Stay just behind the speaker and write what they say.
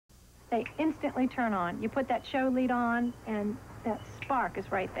they instantly turn on. You put that show lead on, and that spark is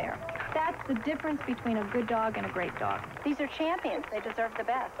right there. That's the difference between a good dog and a great dog. These are champions. They deserve the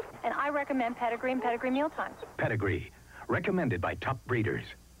best. And I recommend Pedigree and Pedigree Mealtime. Pedigree, recommended by top breeders.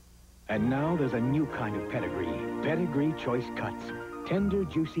 And now there's a new kind of Pedigree. Pedigree Choice Cuts. Tender,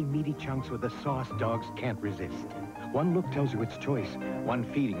 juicy, meaty chunks with a sauce dogs can't resist. One look tells you it's choice. One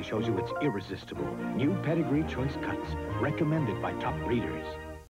feeding shows you it's irresistible. New Pedigree Choice Cuts, recommended by top breeders.